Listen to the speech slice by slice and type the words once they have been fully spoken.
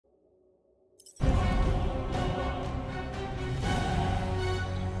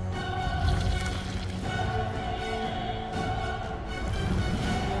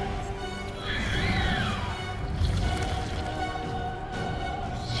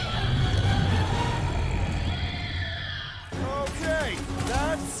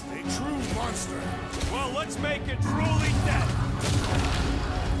monster! Well, let's make it truly dead!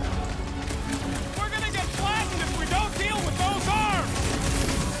 We're gonna get blasted if we don't deal with those arms!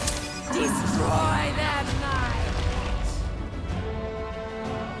 Destroy them, knight!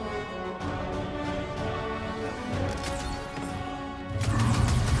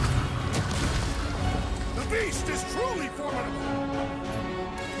 The beast is truly formidable!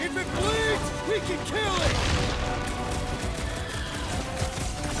 If it bleeds, we can kill it!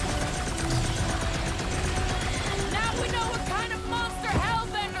 Now we know what kind of monster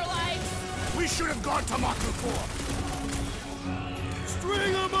Hellbender likes! We should have gone to Maku 4!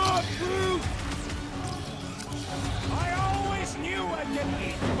 String them up, Groot! I always knew I'd get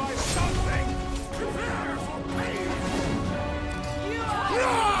eaten by something! Prepare for pain! You are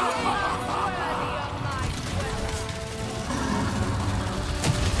worthy of my will!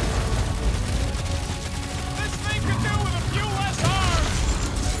 This thing could do with a few less arms!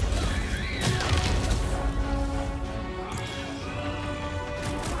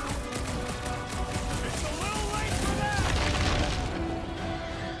 It's a little late for that!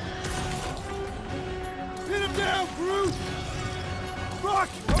 Pin him down, Groot! Rock!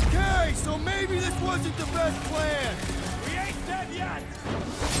 Okay, so maybe this wasn't the best plan! We ain't dead yet!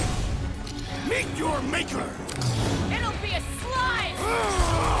 Meet your maker! It'll be a slice!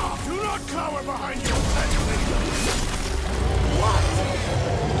 Do not cower behind your petulant! What?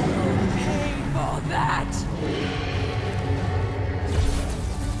 Pay for that!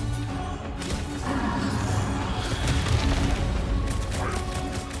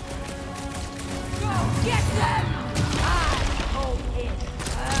 Go get them! I hope it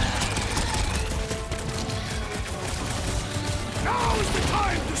hurts! Now is the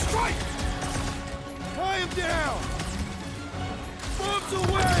time to strike! Tie him down! Bumps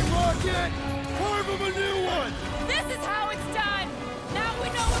away, Rocket! Carve him a new one! This is how it's done! Now we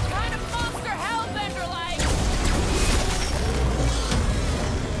know what kind of monster Hellbender likes!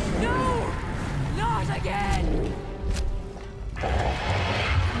 No! Not again!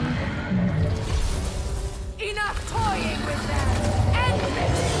 Enough toying with them! End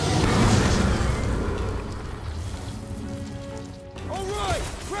this! Alright!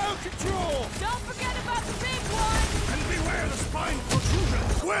 Ground control! Don't forget about the big one! And beware the spine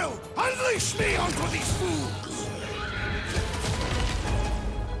protrusion! Well, unleash me onto these fools!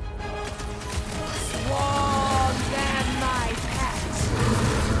 Swarm them, my pets!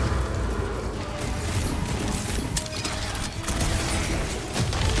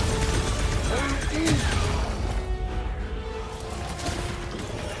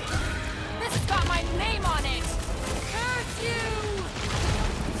 This has got my name on it! Curse you!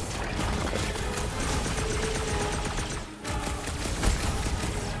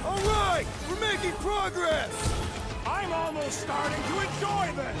 Alright! We're making progress! I'm almost starting to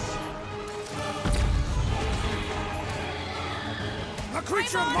enjoy this! The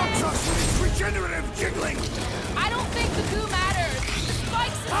creature I'm on mocks it. us with its regenerative jiggling! I don't think the goo matters! The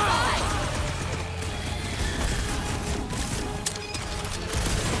spike's inside!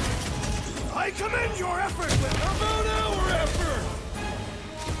 I commend your effort with About our effort!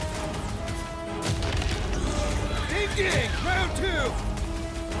 Thinking! Round two!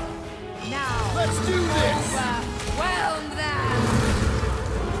 Now, Let's do this! overwhelm them!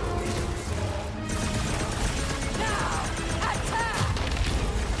 Now, attack!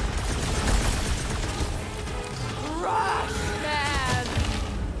 Crush them!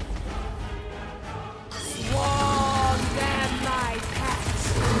 Swarm them, my pets!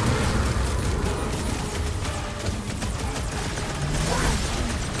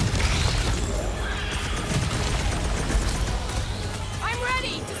 I'm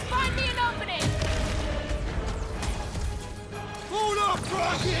ready! Just find me an opening! Hold up,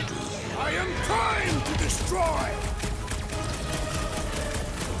 Rocket! I am trying to destroy!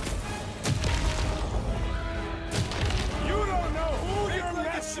 You don't know who you're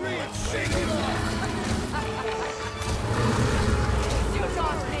messing with, Shaky! Do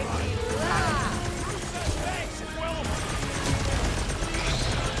not make me laugh! Thanks, it's well...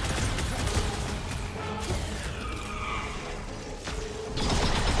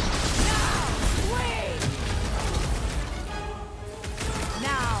 Now, wait!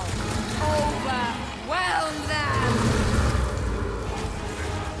 Now, overwhelm them!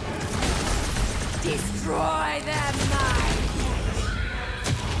 Destroy them, my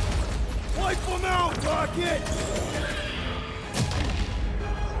Wipe them out, Rocket!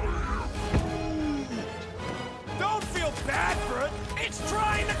 Don't feel bad for it! It's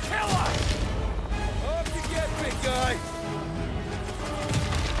trying to kill us! Off you get, big guy!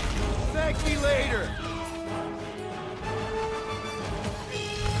 Thank me later!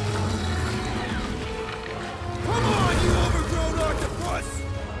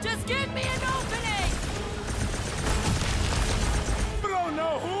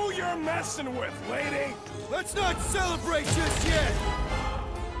 messing with, lady? Let's not celebrate just yet!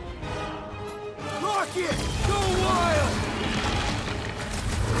 Rocket! Go wild!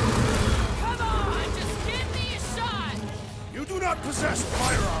 Come on, just give me a shot! You do not possess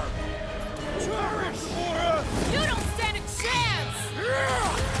firearm. Charge, Gamora! You don't stand a chance!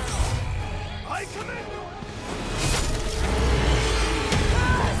 I command you.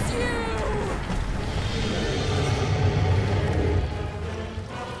 Curse you!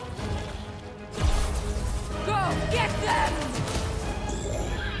 Go, get them!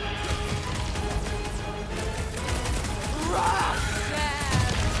 Rock them!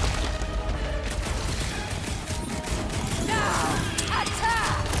 Now,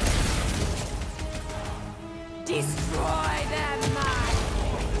 attack! Destroy them, mine!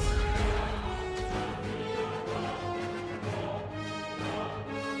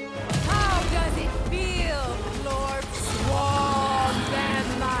 How does it feel, Lord? Swarm them,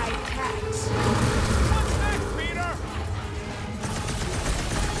 my pet! What's next, Peter?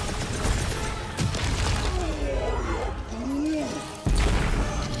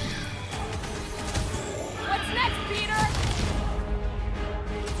 What's next, Peter?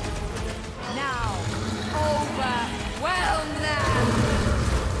 Now, overwhelm them!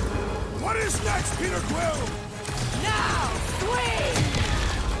 What is next, Peter Quill? Now, swing!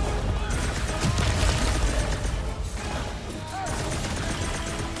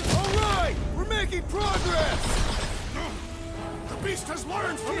 All right! We're making progress! The beast has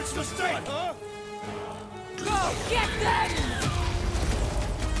learned from its mistake. Huh? Go, get them!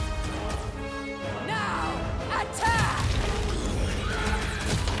 Now, attack!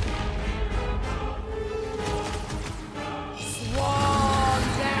 Swarm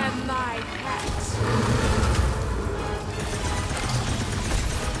them, my pet!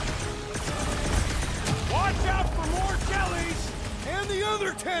 Watch out for more jellies. And the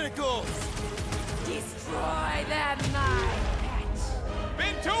other tentacles! Destroy them, my pet!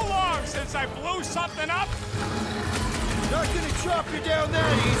 Been too long since I blew something up. Not gonna chop you down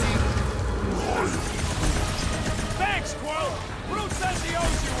that easy! Thanks, Quill. Groot says he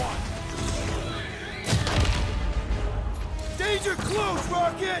owes you one. Danger close,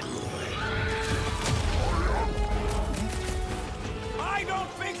 Rocket! I don't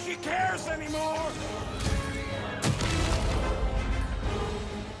think she cares anymore.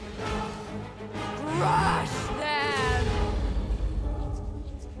 Crush them!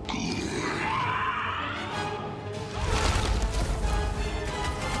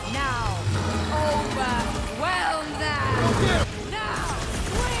 Now, overwhelm them! Get him! Now,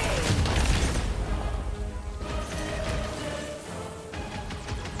 swing!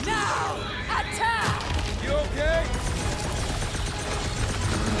 Now, attack! You okay?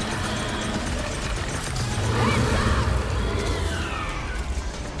 Hands up!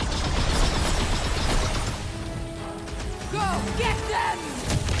 Go, get them!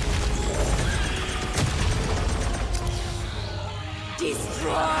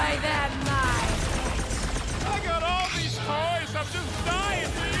 Destroy them, my pet! I got all these toys. I'm just dying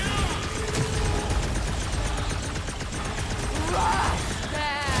for you. Crush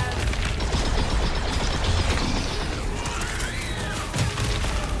them!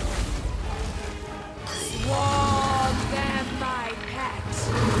 Swarm them, my pet!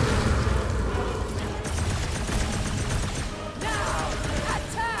 Now,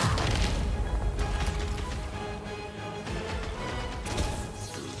 attack!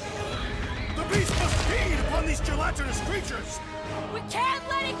 The beast must feed upon these gelatinous creatures. We can't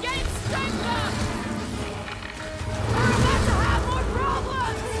let it get its strength up! We're about to have more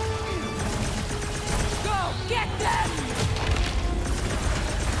problems! Go, get them!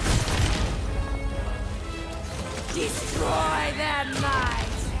 Destroy them, my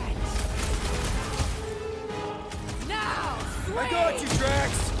pet! Now, swing! I got you,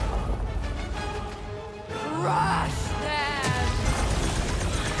 Drax! Crush them!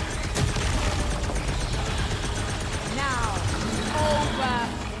 Now,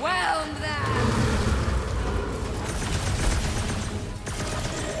 overwhelm them!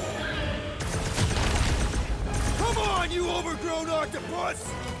 Come on, you overgrown octopus!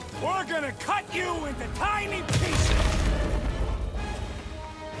 We're gonna cut you into tiny pieces.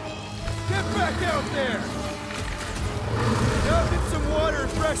 Get back out there! Nothing some water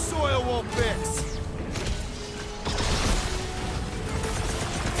and fresh soil won't fix!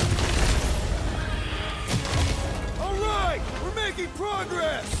 All right! We're making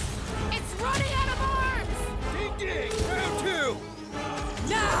progress! It's running out of arms! Ding ding! Round two!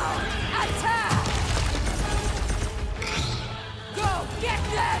 Now, attack! Go, get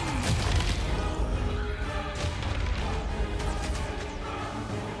them!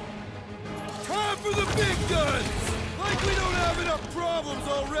 guns! Like we don't have enough problems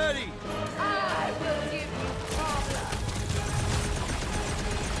already! I will give you problems.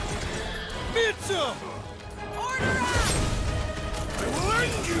 Mitchum! Order up! I will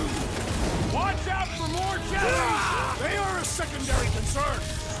end you! Watch out for more jellies! They are a secondary concern!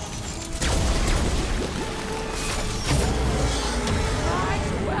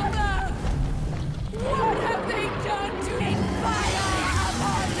 Weather! What have they done to make fire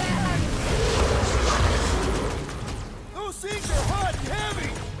upon them? Those things are hot and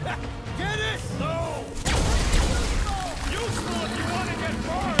heavy! Get it? No! Useful if you want to get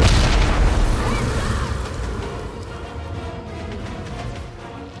burned!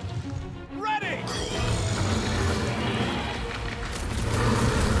 Ready!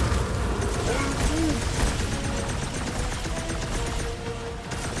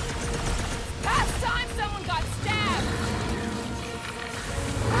 Past time someone got stabbed!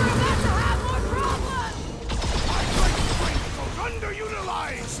 We're about to have more problems! Our great strength was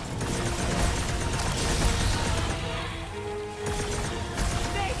underutilized!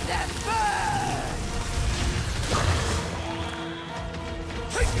 Make them burn!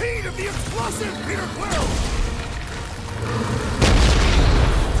 Take heed of the explosive, Peter Quill!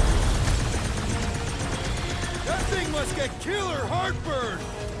 That thing must get killer heartburn!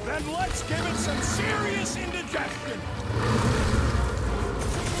 Then let's give it some serious indigestion!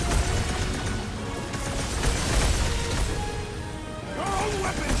 Your own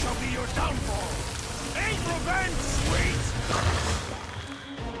weapon shall be your downfall! Ain't revenge, sweet!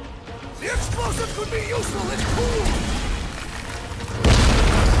 The explosive could be useful, it's cool!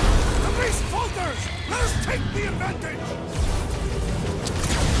 The beast falters! Let us take the advantage!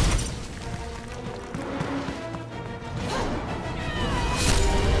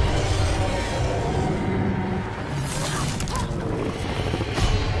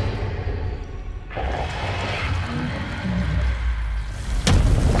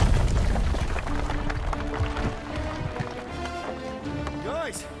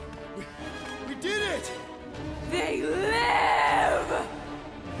 Guys! We did it! They live!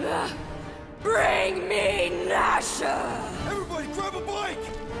 Bring me Nasha! Everybody grab a bike!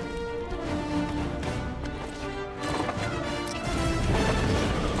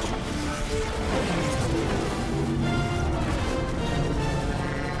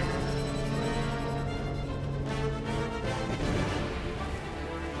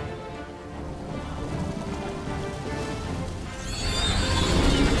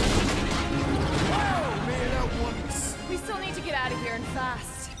 Wow, man, that was... We still need to get out of here and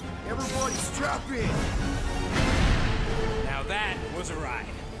fast. Everybody strap in! Now that was a ride.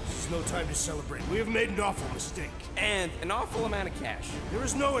 This is no time to celebrate. We have made an awful mistake. And an awful amount of cash. There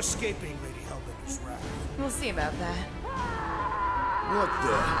is no escaping Lady Hellbender's wrath. We'll see about that. What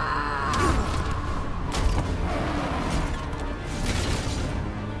the...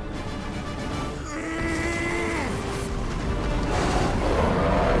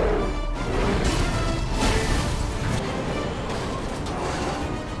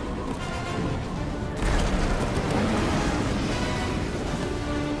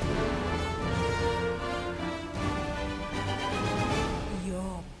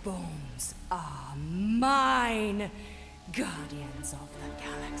 Your bones are mine, Guardians of the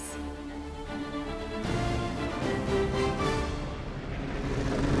Galaxy.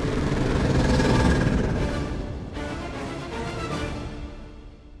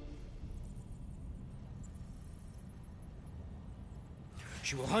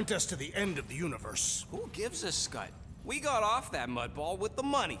 She will hunt us to the end of the universe. Who gives a scut? We got off that mudball with the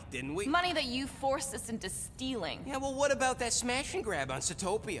money, didn't we? Money that you forced us into stealing. Yeah, well, what about that smash and grab on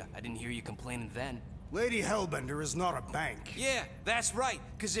Satopia? I didn't hear you complaining then. Lady Hellbender is not a bank. Yeah, that's right,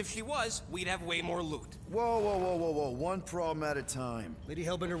 because if she was, we'd have way more loot. Whoa, whoa, whoa, whoa, whoa. One problem at a time. Lady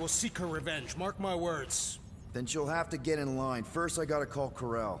Hellbender will seek her revenge, mark my words. Then she'll have to get in line. First, I gotta call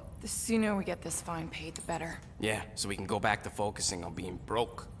Corel. The sooner we get this fine paid, the better. Yeah, so we can go back to focusing on being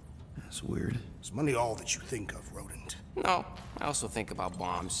broke. That's weird. Is money all that you think of, rodent? No, I also think about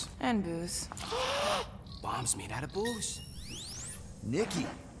bombs. And booze. Bombs made out of booze. Nikki!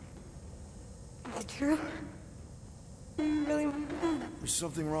 Is it true? I really want to know. There's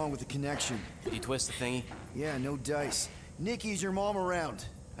something wrong with the connection. Did you twist the thingy? Yeah, no dice. Nikki, is your mom around?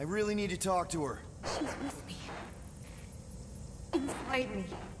 I really need to talk to her. She's with me. Inside me.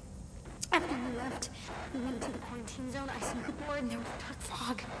 After we left, we went to the quarantine zone. I saw the board and there was dark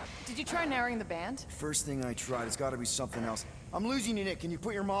fog. Did you try narrowing the band? First thing I tried, it's gotta be something else. I'm losing you, Nick. Can you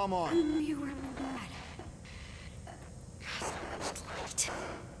put your mom I on? knew you were bad. So much light.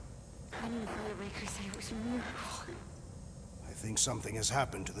 Many of the Rakers said it was a miracle. I think something has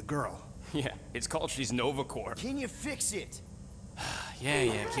happened to the girl. Yeah, it's called she's Nova Corps. Can you fix it?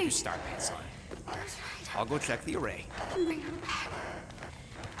 Yeah, keep your star pants on. I'll go check the array. Bring her back.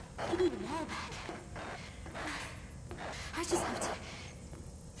 Bring them all back. I just have to...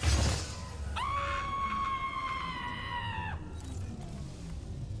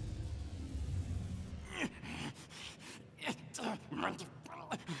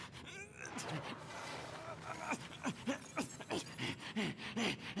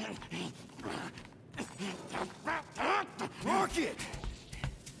 Rocket!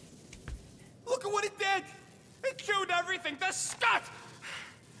 Look at what it did! It chewed everything to scut!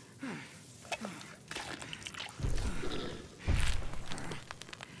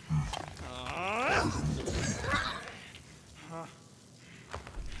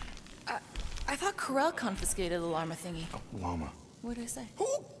 I thought Corel confiscated the llama thingy. Llama. What did I say? Who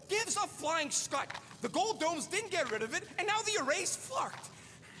gives a flying scut? The gold domes didn't get rid of it, and now the array's fucked.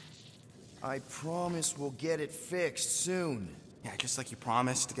 I promise we'll get it fixed soon. Yeah, just like you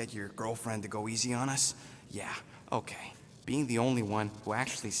promised to get your girlfriend to go easy on us? Yeah, okay. Being the only one who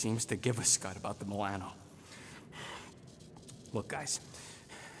actually seems to give a scut about the Milano. Look, guys,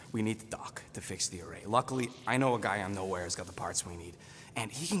 we need the dock to fix the array. Luckily, I know a guy on Nowhere's got the parts we need,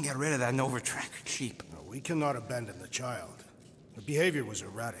 and he can get rid of that Nova tracker cheap. No, we cannot abandon the child. Her behavior was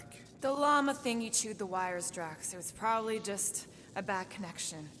erratic. The llama thingy chewed the wires, Drax. It was probably just a bad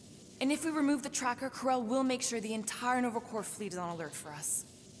connection. And if we remove the tracker, Corel will make sure the entire Nova Corps fleet is on alert for us.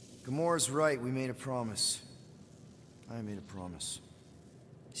 Gamora's right, we made a promise. I made a promise.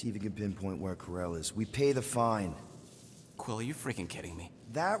 See if you can pinpoint where Corel is. We pay the fine. Quill, are you freaking kidding me?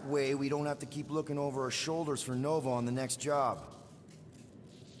 That way, we don't have to keep looking over our shoulders for Nova on the next job.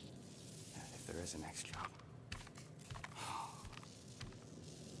 If there is a next job.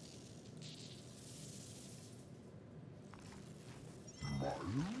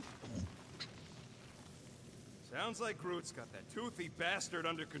 Sounds like Groot's got that toothy bastard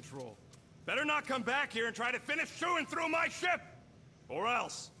under control. Better not come back here and try to finish chewing through my ship! Or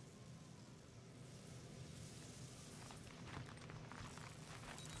else.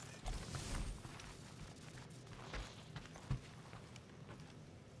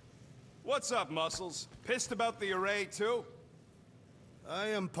 What's up, Muscles? Pissed about the array, too? I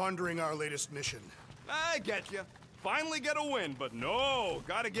am pondering our latest mission. I get you. Finally get a win, but no,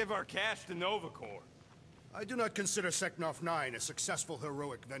 gotta give our cash to Nova Corps. I do not consider Seknov 9 a successful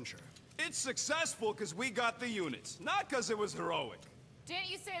heroic venture. It's successful because we got the units, not because it was heroic. Didn't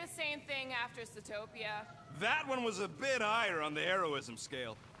you say the same thing after Zootopia? That one was a bit higher on the heroism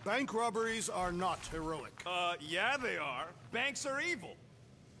scale. Bank robberies are not heroic. Yeah they are. Banks are evil.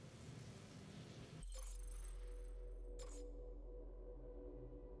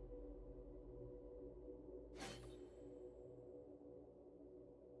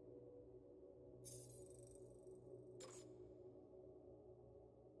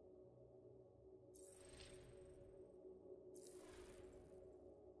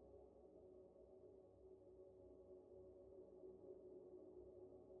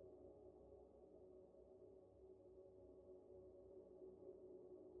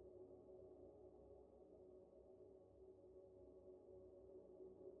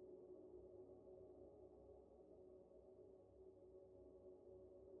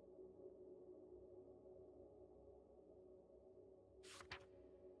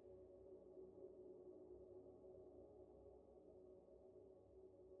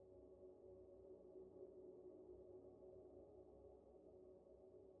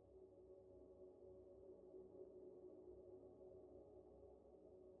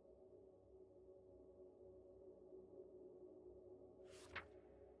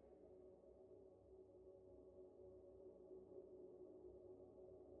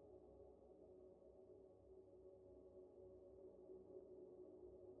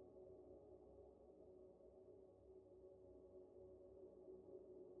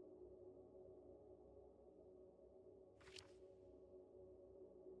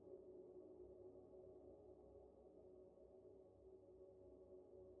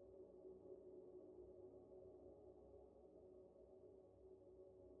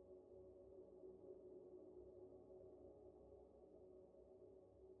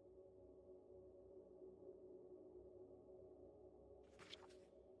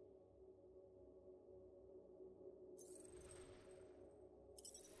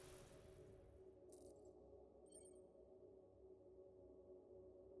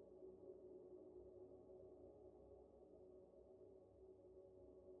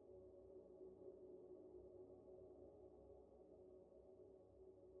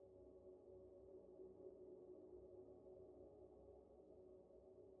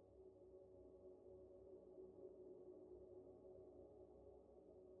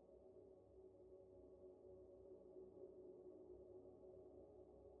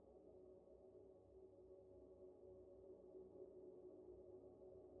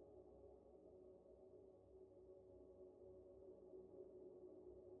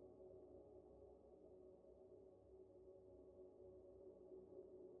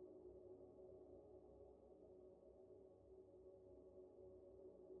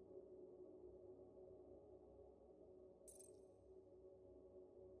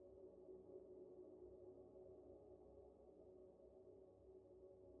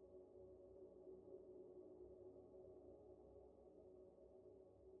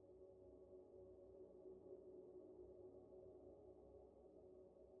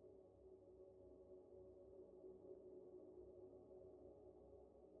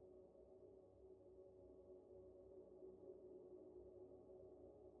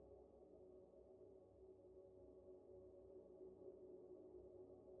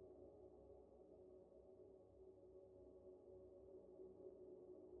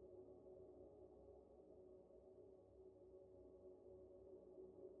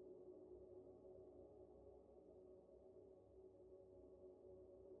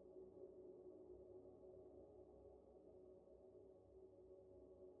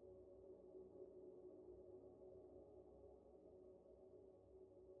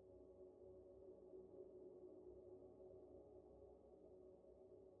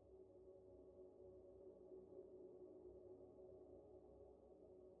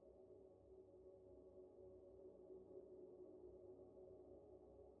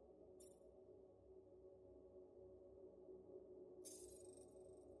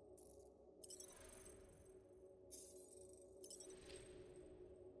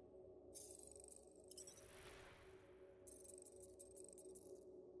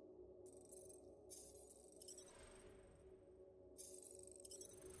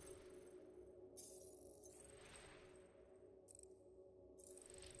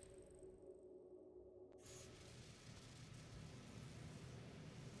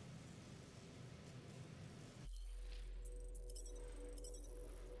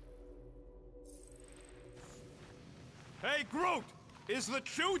 Hey, Groot! Is the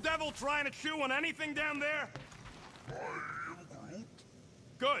Chew Devil trying to chew on anything down there? I am Groot.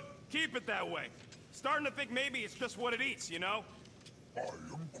 Good. Keep it that way. Starting to think maybe it's just what it eats, you know? I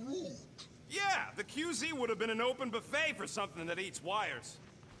am Groot. Yeah, the QZ would have been an open buffet for something that eats wires.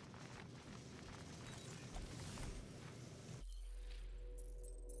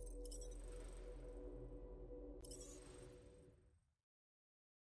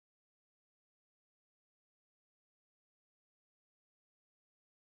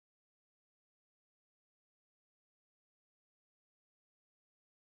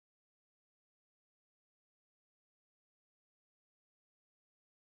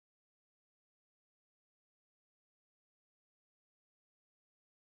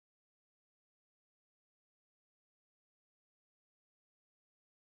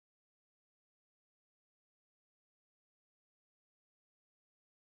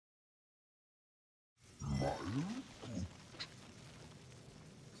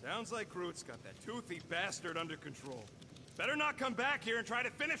 Sounds like Groot's got that toothy bastard under control. Better not come back here and try to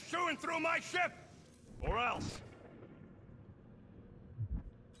finish chewing through my ship! Or else.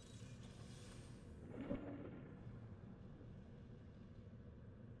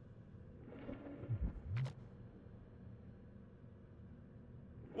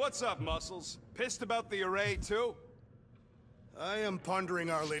 What's up, Muscles? Pissed about the array, too? I am pondering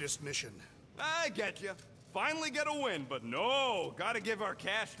our latest mission. I get you. Finally get a win, but no, gotta give our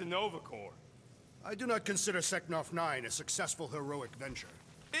cash to Nova Corps. I do not consider Seknov 9 a successful heroic venture.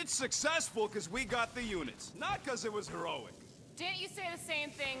 It's successful because we got the units, not because it was heroic. Didn't you say the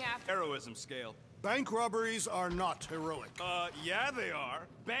same thing after? Heroism scale. Bank robberies are not heroic. Yeah they are.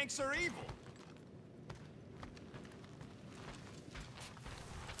 Banks are evil.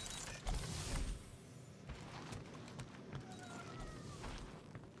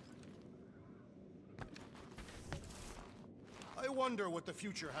 I wonder what the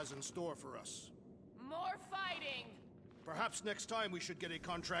future has in store for us. More fighting! Perhaps next time we should get a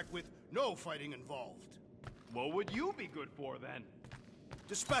contract with no fighting involved. What would you be good for, then?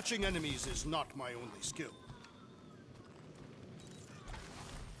 Dispatching enemies is not my only skill.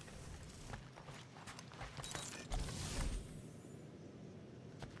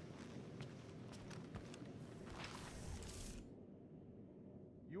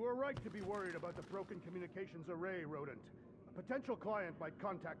 You are right to be worried about the broken communications array, Rodent. A potential client might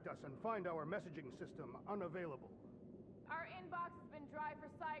contact us and find our messaging system unavailable. Our inbox has been dry for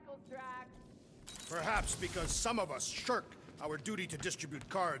cycles, Drax. Perhaps because some of us shirk our duty to distribute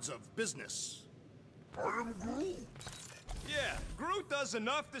cards of business. I am Groot. Yeah, Groot does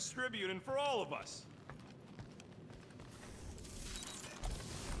enough distributing for all of us.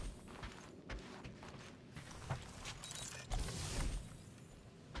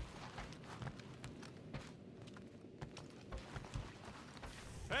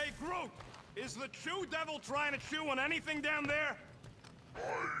 Hey, Groot! Is the Chew Devil trying to chew on anything down there? I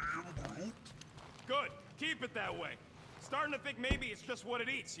am Groot. Good. Keep it that way. Starting to think maybe it's just what it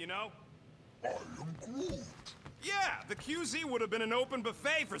eats, you know? I am Groot. Yeah, the QZ would have been an open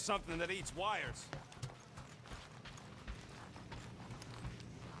buffet for something that eats wires.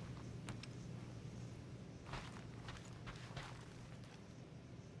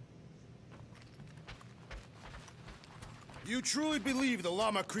 You truly believe the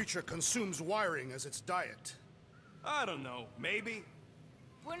llama creature consumes wiring as its diet? I don't know, maybe?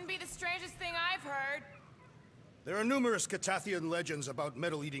 Wouldn't be the strangest thing I've heard. There are numerous Catathian legends about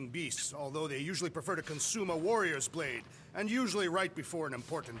metal-eating beasts, although they usually prefer to consume a warrior's blade, and usually right before an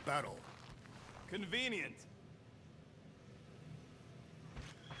important battle. Convenient.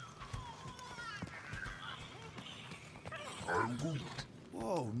 I am Groot.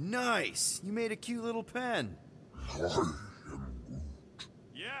 Whoa, nice! You made a cute little pen. I am Groot.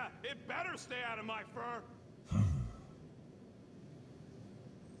 Yeah, it better stay out of my fur.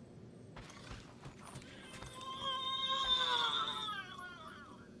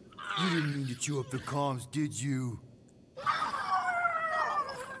 You didn't mean to chew up the comms, did you?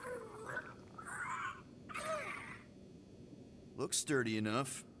 Looks sturdy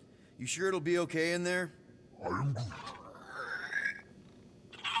enough. You sure it'll be okay in there? I am Groot.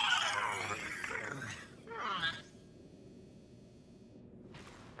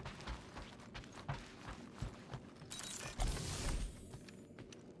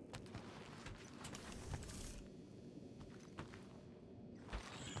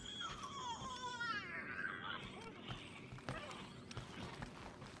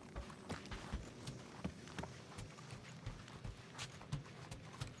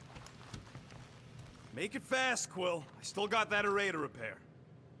 Make it fast, Quill. I still got that array to repair.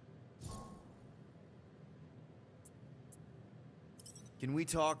 Can we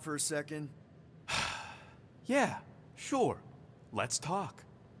talk for a second? Yeah, sure. Let's talk.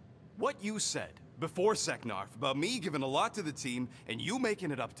 What you said before Seknarf about me giving a lot to the team and you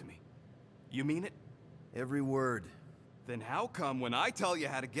making it up to me. You mean it? Every word. Then how come when I tell you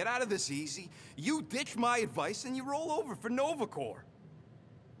how to get out of this easy, you ditch my advice and you roll over for Nova Corps?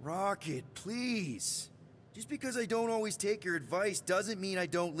 Rocket, please. Just because I don't always take your advice doesn't mean I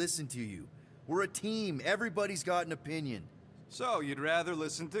don't listen to you. We're a team. Everybody's got an opinion. So you'd rather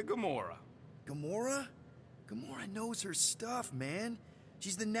listen to Gamora? Gamora? Gamora knows her stuff, man.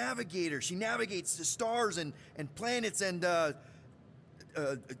 She's the navigator. She navigates the stars and planets and,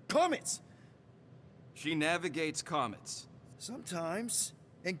 comets. She navigates comets. Sometimes.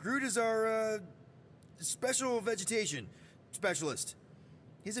 And Groot is our, special vegetation specialist.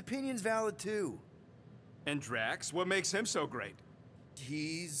 His opinion's valid, too. And Drax, what makes him so great?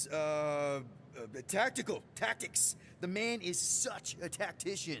 He's, tactics. The man is such a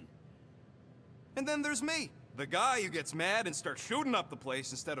tactician. And then there's me, the guy who gets mad and starts shooting up the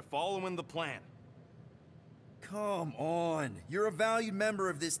place instead of following the plan. Come on. You're a valued member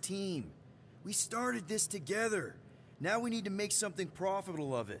of this team. We started this together. Now we need to make something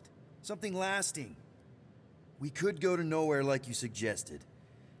profitable of it. Something lasting. We could go to nowhere like you suggested.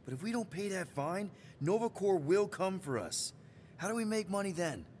 But if we don't pay that fine, Nova Corps will come for us. How do we make money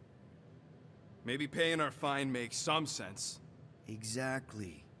then? Maybe paying our fine makes some sense.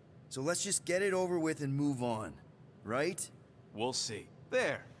 Exactly. So let's just get it over with and move on. Right? We'll see.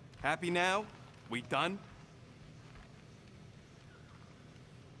 There. Happy now? We done?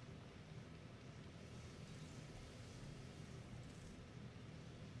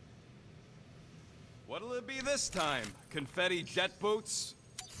 What'll it be this time? Confetti jet boots?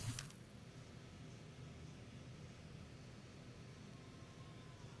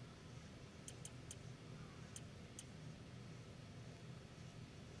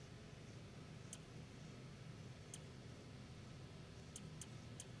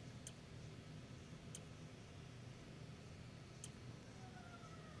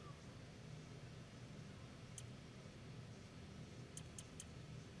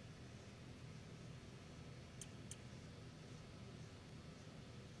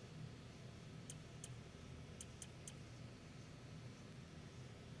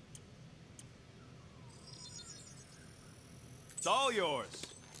 It's all yours.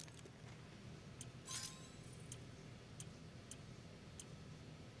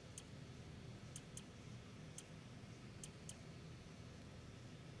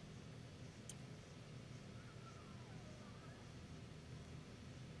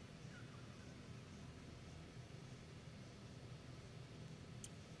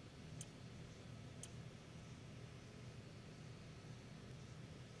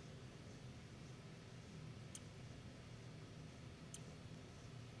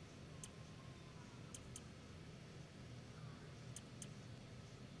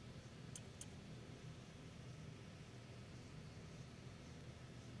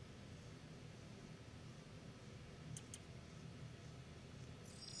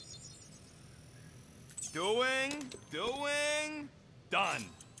 Doing, done.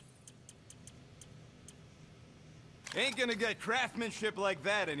 Ain't gonna get craftsmanship like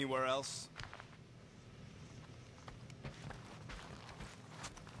that anywhere else.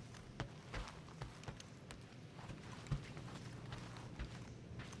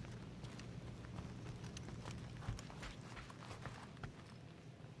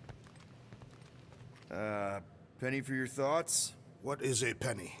 Penny for your thoughts? What is a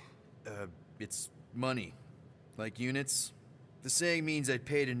penny? It's money. Like units. The saying means I'd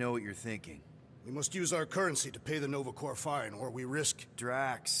pay to know what you're thinking. We must use our currency to pay the Nova Corps fine, or we risk...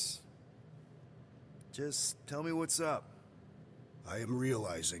 Drax. Just tell me what's up. I am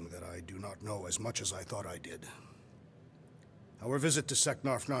realizing that I do not know as much as I thought I did. Our visit to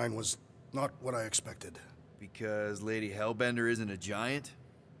Seknarf 9 was not what I expected. Because Lady Hellbender isn't a giant?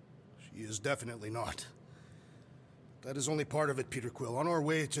 She is definitely not. That is only part of it, Peter Quill. On our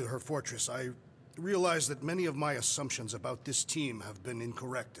way to her fortress, I realized that many of my assumptions about this team have been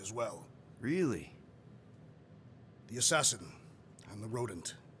incorrect as well. Really? The assassin and the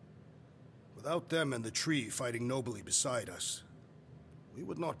rodent. Without them and the tree fighting nobly beside us, we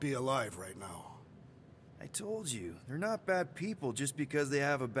would not be alive right now. I told you, they're not bad people just because they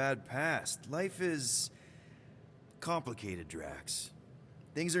have a bad past. Life is complicated, Drax.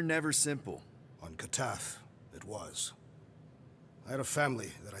 Things are never simple. On Katath, it was. I had a family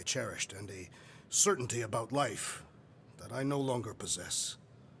that I cherished and a certainty about life that I no longer possess.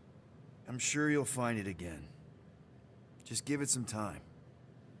 I'm sure you'll find it again. Just give it some time.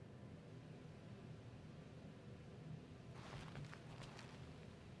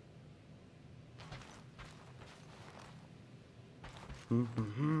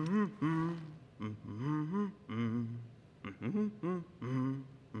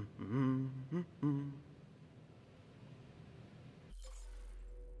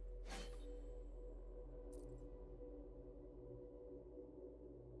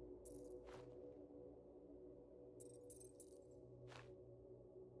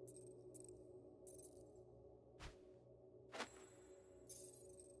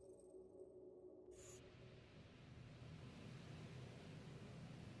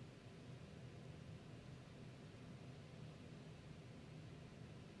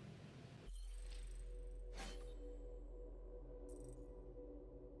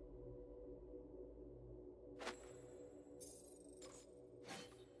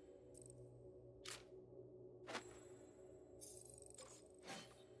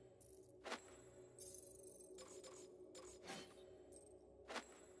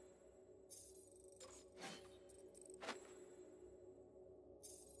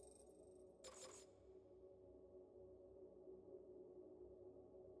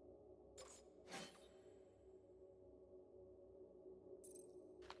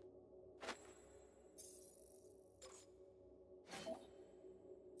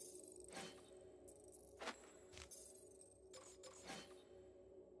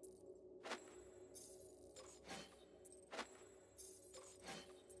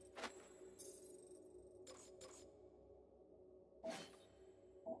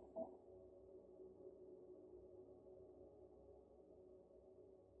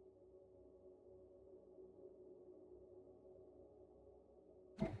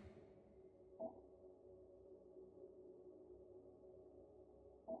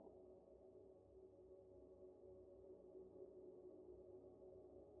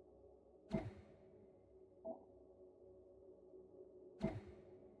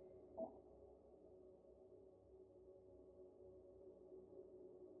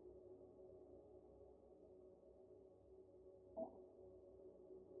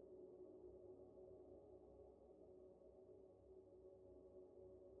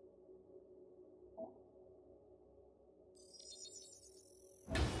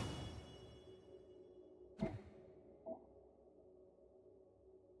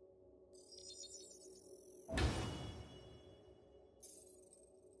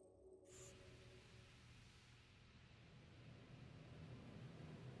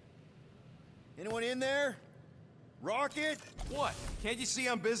 Anyone in there? Rocket? What? Can't you see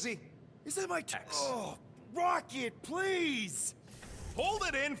I'm busy? Is that my text? Oh, Rocket, please! Hold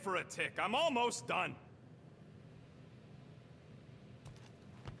it in for a tick. I'm almost done.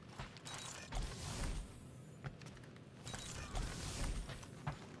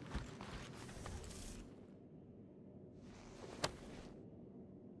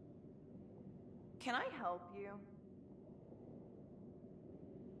 Can I help you?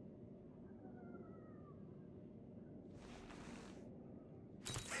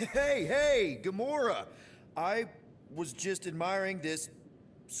 Hey, Gamora! I was just admiring this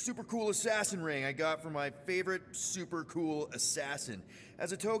super cool assassin ring I got from my favorite super cool assassin.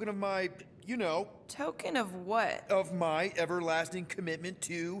 As a token of my, you know... Token of what? Of my everlasting commitment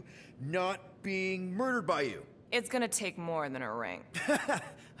to not being murdered by you. It's gonna take more than a ring.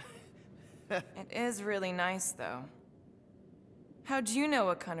 It is really nice, though. How'd you know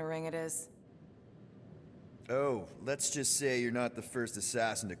what kind of ring it is? Oh, let's just say you're not the first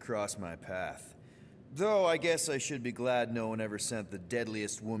assassin to cross my path. Though I guess I should be glad no one ever sent the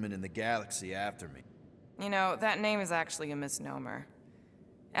deadliest woman in the galaxy after me. You know, that name is actually a misnomer.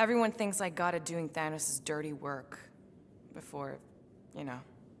 Everyone thinks I got it doing Thanos' dirty work. Before, you know,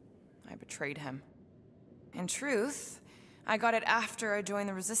 I betrayed him. In truth, I got it after I joined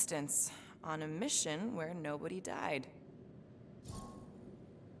the Resistance, on a mission where nobody died.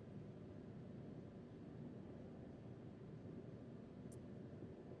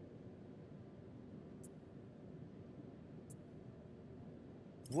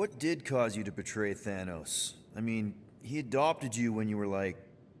 What did cause you to betray Thanos? I mean, he adopted you when you were like...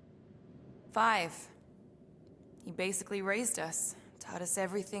 5. He basically raised us, taught us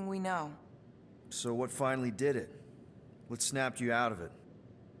everything we know. So what finally did it? What snapped you out of it?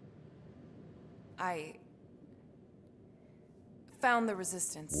 I found the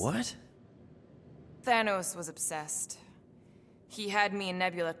Resistance. What? Thanos was obsessed. He had me and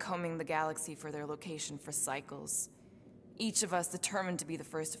Nebula combing the galaxy for their location for cycles. Each of us determined to be the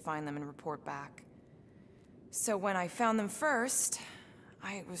first to find them and report back. So when I found them first,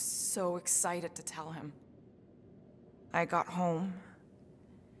 I was so excited to tell him. I got home,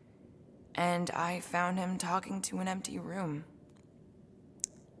 and I found him talking to an empty room.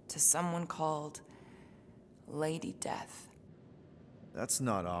 To someone called Lady Death. That's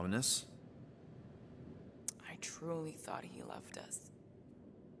not ominous. I truly thought he loved us.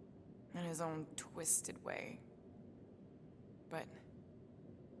 In his own twisted way. But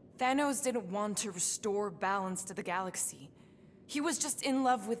Thanos didn't want to restore balance to the galaxy. He was just in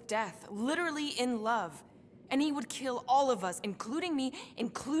love with death, literally in love. And he would kill all of us, including me,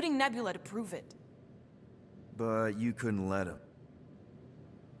 including Nebula, to prove it. But you couldn't let him.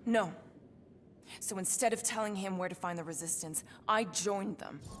 No. So instead of telling him where to find the Resistance, I joined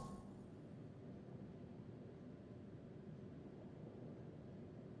them.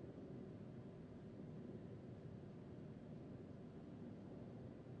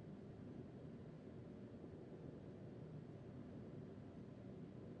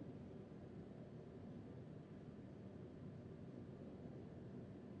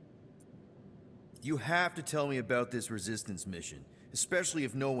 You have to tell me about this Resistance mission, especially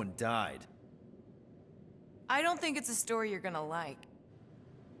if no one died. I don't think it's a story you're gonna like.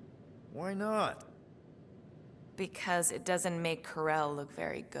 Why not? Because it doesn't make Karel look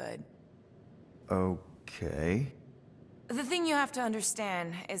very good. Okay. The thing you have to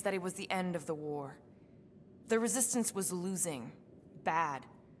understand is that it was the end of the war. The Resistance was losing. Bad.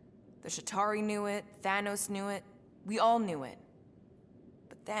 The Chitauri knew it, Thanos knew it, we all knew it.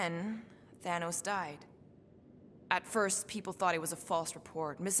 But then, Thanos died. At first, people thought it was a false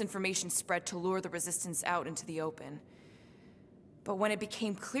report. Misinformation spread to lure the Resistance out into the open. But when it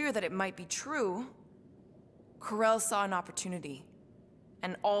became clear that it might be true, Karel saw an opportunity.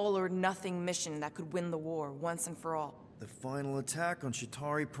 An all-or-nothing mission that could win the war once and for all. The final attack on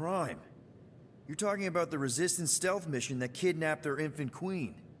Chitauri Prime. You're talking about the Resistance stealth mission that kidnapped their infant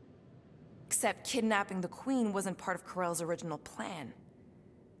queen. Except kidnapping the queen wasn't part of Karel's original plan.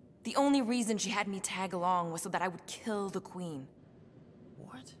 The only reason she had me tag along was so that I would kill the queen.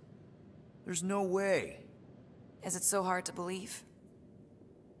 What? There's no way. Is it so hard to believe?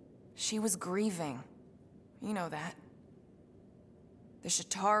 She was grieving. You know that. The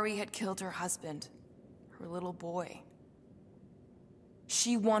Chitauri had killed her husband, her little boy.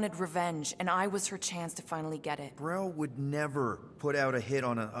 She wanted revenge, and I was her chance to finally get it. Brel would never put out a hit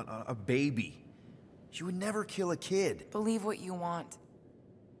on a baby. She would never kill a kid. Believe what you want.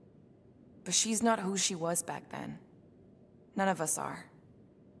 But she's not who she was back then. None of us are.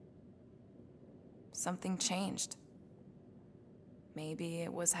 Something changed. Maybe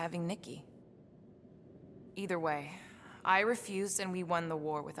it was having Nikki. Either way, I refused and we won the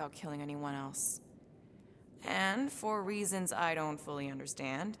war without killing anyone else. And for reasons I don't fully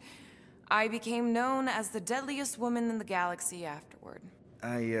understand, I became known as the deadliest woman in the galaxy afterward.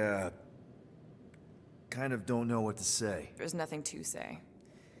 I, kind of don't know what to say. There's nothing to say.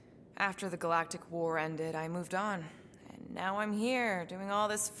 After the Galactic War ended, I moved on. And now I'm here, doing all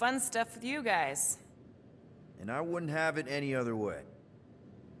this fun stuff with you guys. And I wouldn't have it any other way.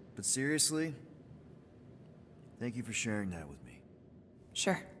 But seriously, thank you for sharing that with me.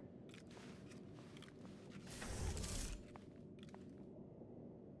 Sure.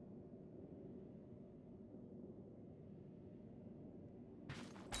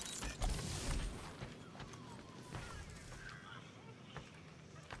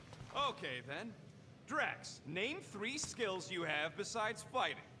 Okay, then. Drax, name 3 skills you have besides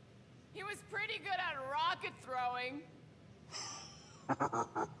fighting. He was pretty good at rocket throwing.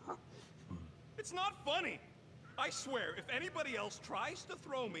 It's not funny. I swear, if anybody else tries to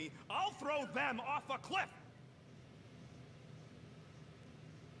throw me, I'll throw them off a cliff.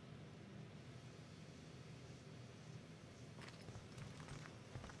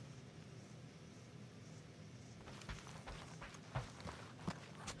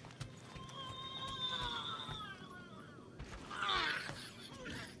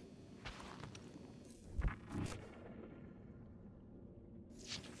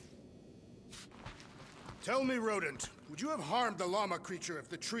 Tell me, Rodent, would you have harmed the llama creature if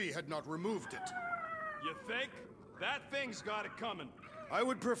the tree had not removed it? You think? That thing's got it coming. I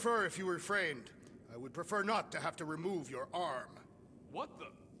would prefer if you refrained. I would prefer not to have to remove your arm. What the?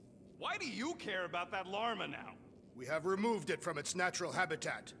 Why do you care about that llama now? We have removed it from its natural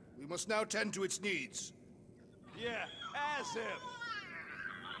habitat. We must now tend to its needs. Yeah, as if.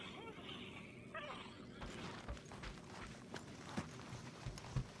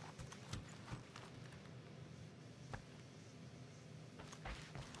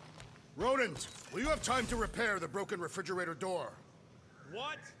 Rodent, will you have time to repair the broken refrigerator door?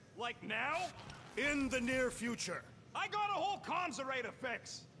 What? Like now? In the near future. I got a whole comms to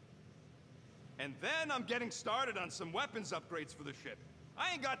fix. And then I'm getting started on some weapons upgrades for the ship.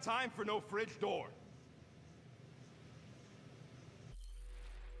 I ain't got time for no fridge door.